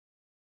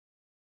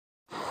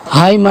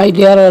Hi my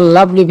dear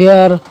lovely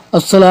viewer,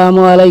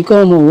 Assalamu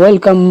alaikum.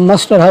 Welcome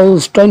Master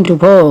House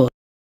 24.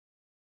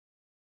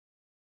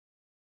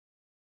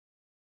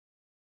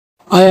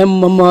 I am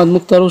Muhammad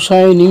Mukhtar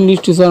Hussain, English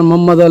teacher,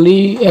 Muhammad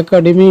Ali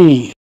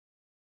Academy.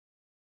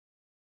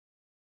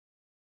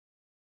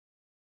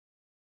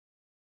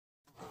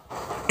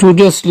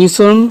 Today's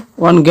lesson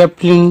on gap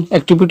filling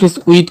activities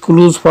with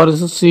clues for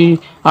SSC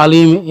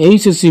Alim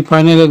HSC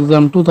Final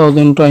Exam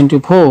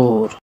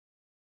 2024.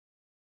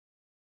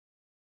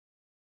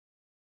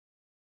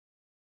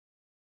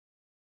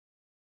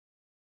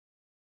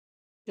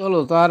 চলো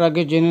তার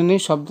আগে জেনে নেই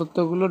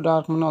শব্দার্থগুলো।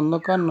 Dark মানে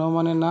অন্ধকার, no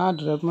মানে না,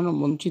 drive মানে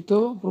বঞ্চিত,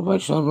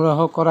 প্রোভাইড সরবরাহ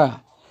করা,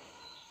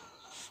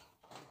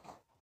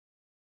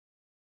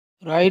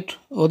 রাইট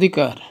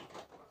অধিকার,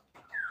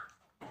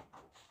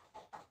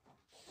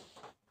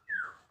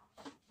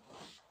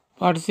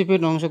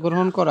 পার্টিসিপেট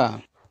অংশগ্রহণ করা,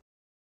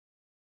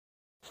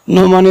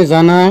 নো মানে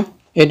জানা,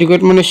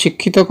 এডুকেট মানে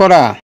শিক্ষিত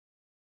করা,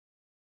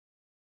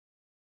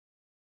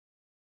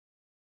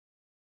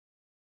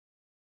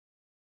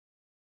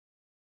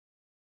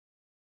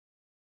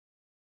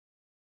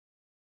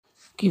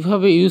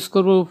 কিভাবে ইউজ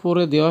করব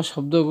উপরে দেওয়া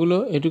শব্দগুলো।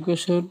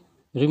 Education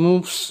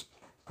removes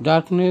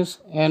darkness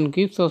and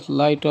gives us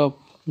light off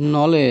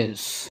knowledge.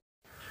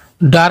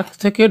 Dark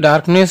থেকে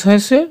ডার্কনেস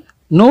হয়েছে,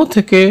 নো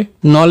থেকে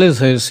নলেজ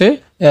হয়েছে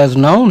অ্যাজ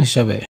নাউন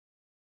হিসাবে।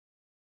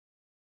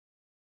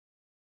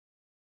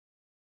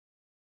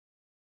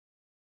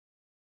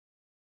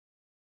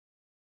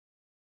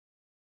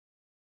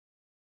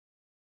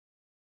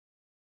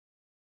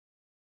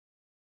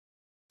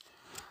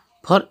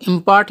 For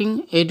imparting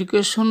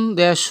education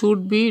there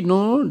should be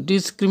no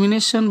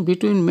discrimination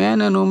between men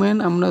and women.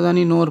 আমরা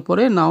জানি নোর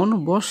পরে নাউন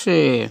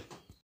বসে।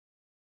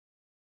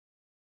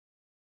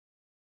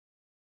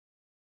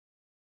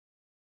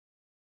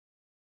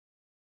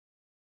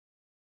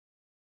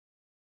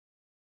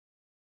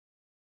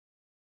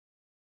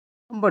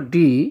 Number D,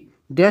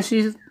 dash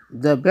is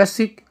the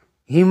basic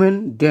human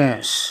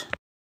dash.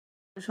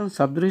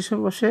 শব্দ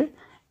হিসেবে বসে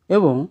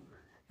এবং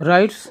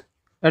রাইটস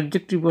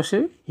অ্যাডজেক্টিভ বসে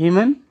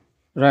human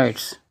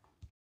rights.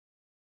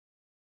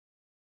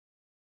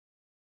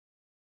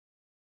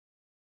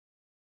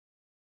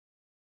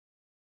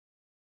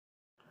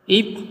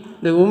 If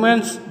the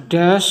woman's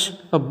dash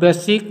a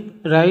basic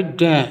right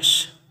dash.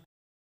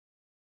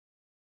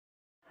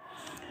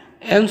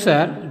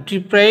 Answer,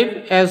 deprive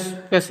as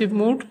passive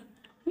mood,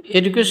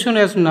 education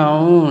as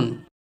noun.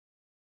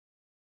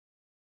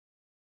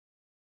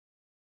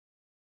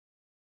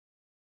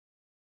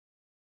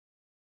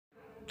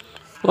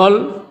 All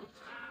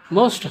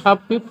most half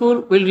people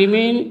will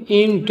remain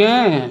in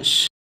dash.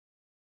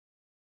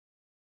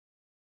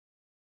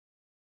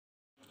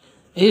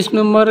 इस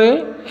नंबरे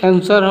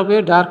answer হবে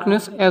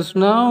darkness as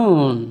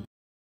noun.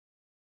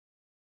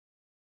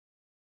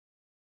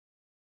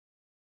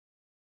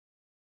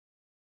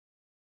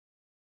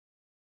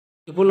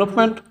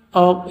 Development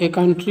of a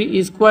country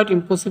is quite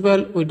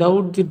impossible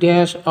without the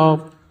dash of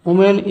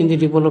women in the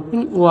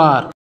developing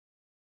world.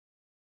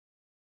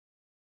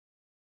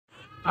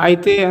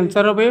 আইতে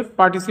answer হবে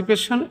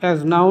participation as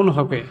noun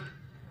হবে,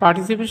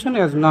 participation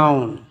as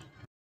noun.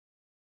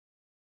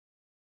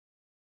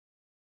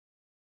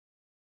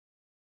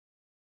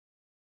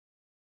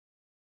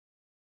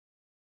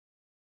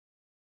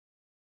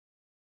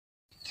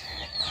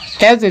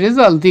 As a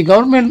result, the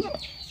government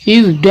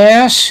is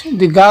dash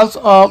the girls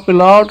of a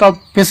lot of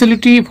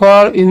facility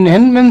for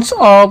enhancements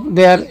of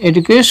their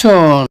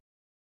education.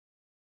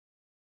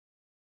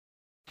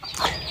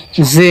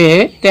 যে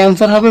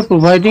answer হবে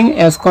providing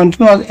as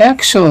continuous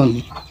action,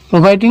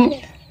 providing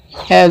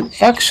as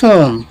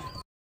action.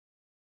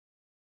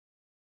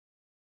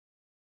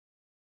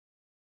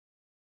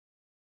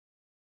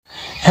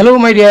 Hello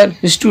my dear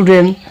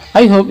student,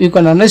 I hope you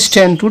can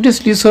understand today's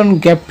lesson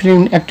gap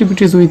filling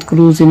activities with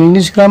clues in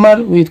English grammar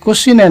with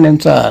question and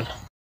answer.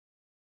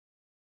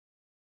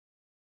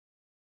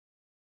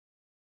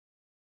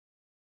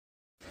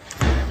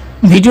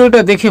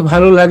 ভিডিওটা দেখে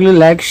ভালো লাগলে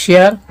like,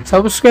 share,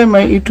 subscribe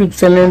my YouTube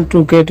channel to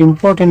get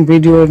important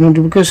video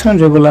notification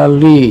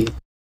regularly.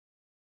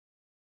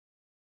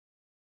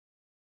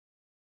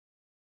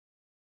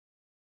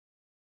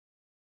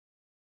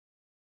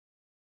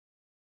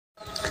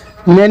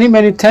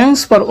 many thanks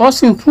for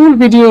watching full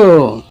video.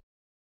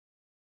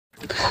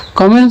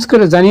 Comments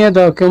করে জানিয়ে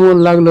দাও কেমন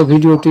লাগলো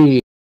ভিডিওটি।